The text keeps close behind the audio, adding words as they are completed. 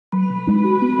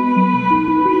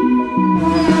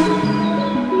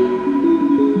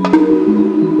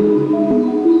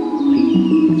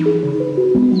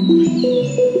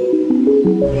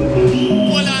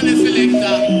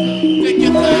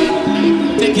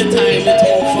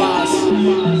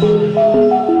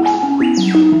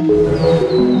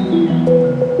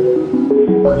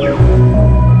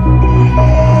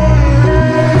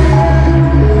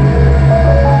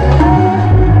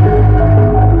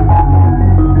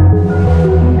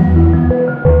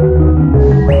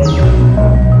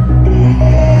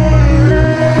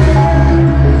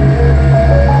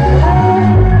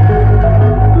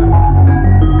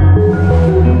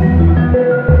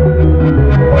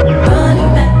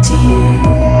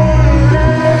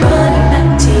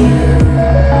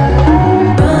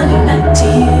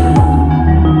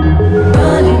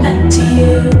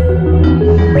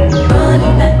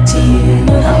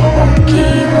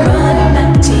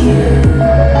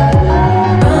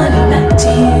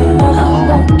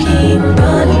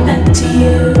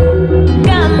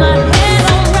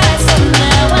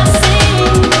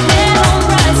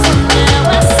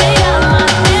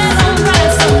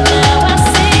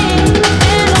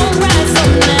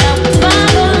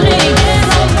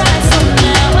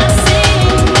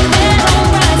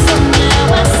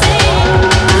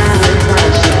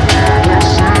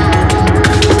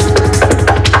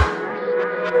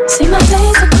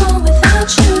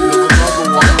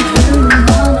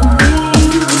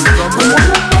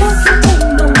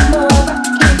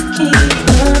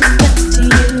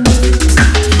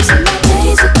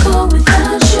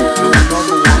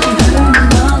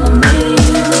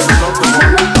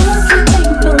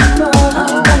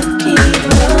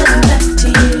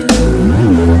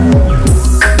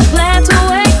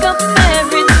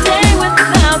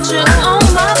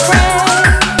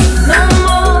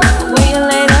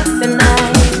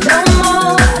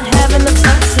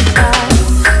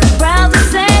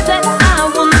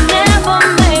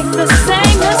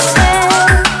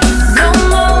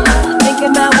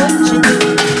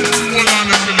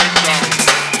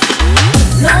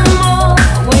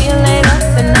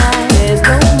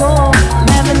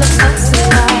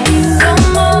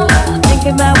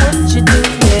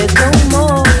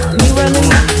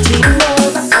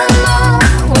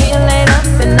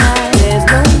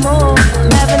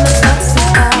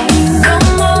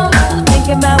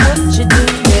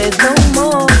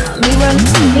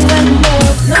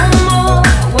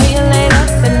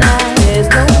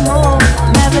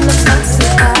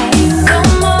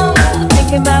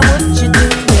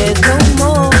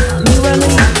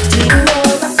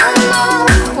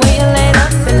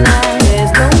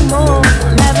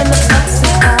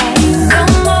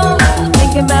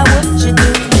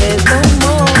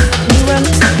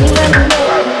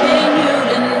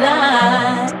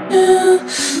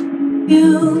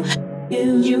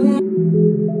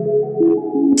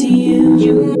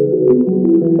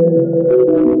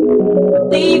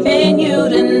leaving you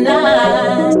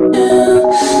tonight.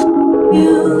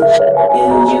 You.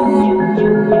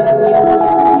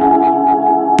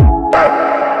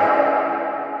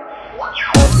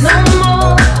 No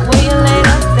more where you laid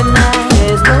up at night.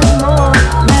 There's no more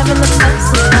having the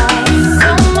fancy life.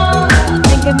 No more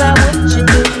thinking about what you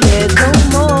do. There's no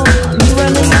more me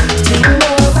running up to you.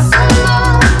 No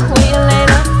more where you laid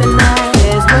up at night.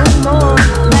 There's no more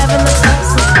having the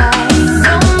fancy life.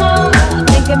 No more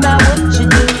thinking about what you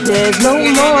do. There's no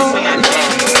more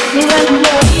me running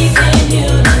up leaving you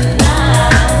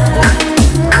tonight.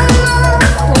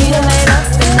 Where you laid up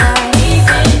at night.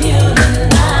 Leaving you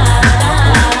tonight. Laid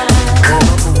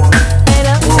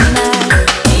up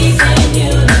tonight. Leaving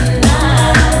you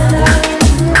tonight.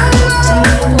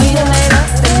 Where you laid up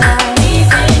at night.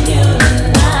 Leaving you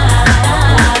tonight.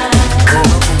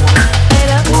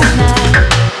 Laid up tonight.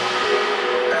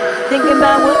 Thinking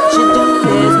about what you do.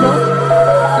 There's no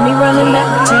me running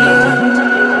back to you.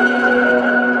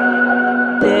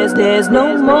 There's no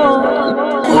more.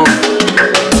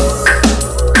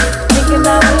 Thinking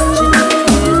about what you do.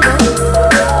 There's no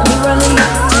me running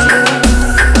back to you.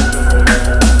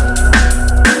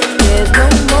 There's no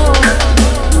more.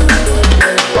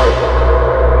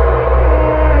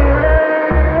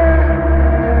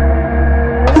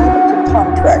 It's a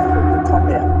contract when you come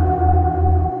in.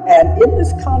 And in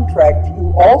this contract, you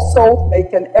also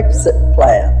make an exit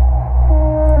plan.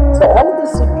 So all of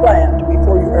this is planned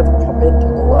before you ever come into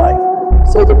the life.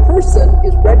 So the person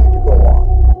is ready to go on.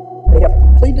 They have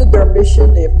completed their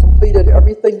mission. They have completed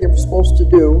everything they were supposed to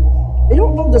do. They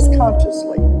don't know this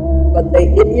consciously, but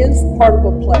it is part of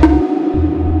a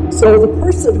plan. So the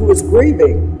person who is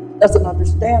grieving doesn't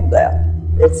understand that.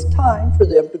 It's time for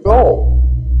them to go.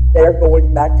 they're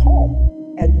going back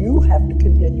home. And you have to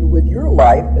continue with your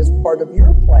life as part of your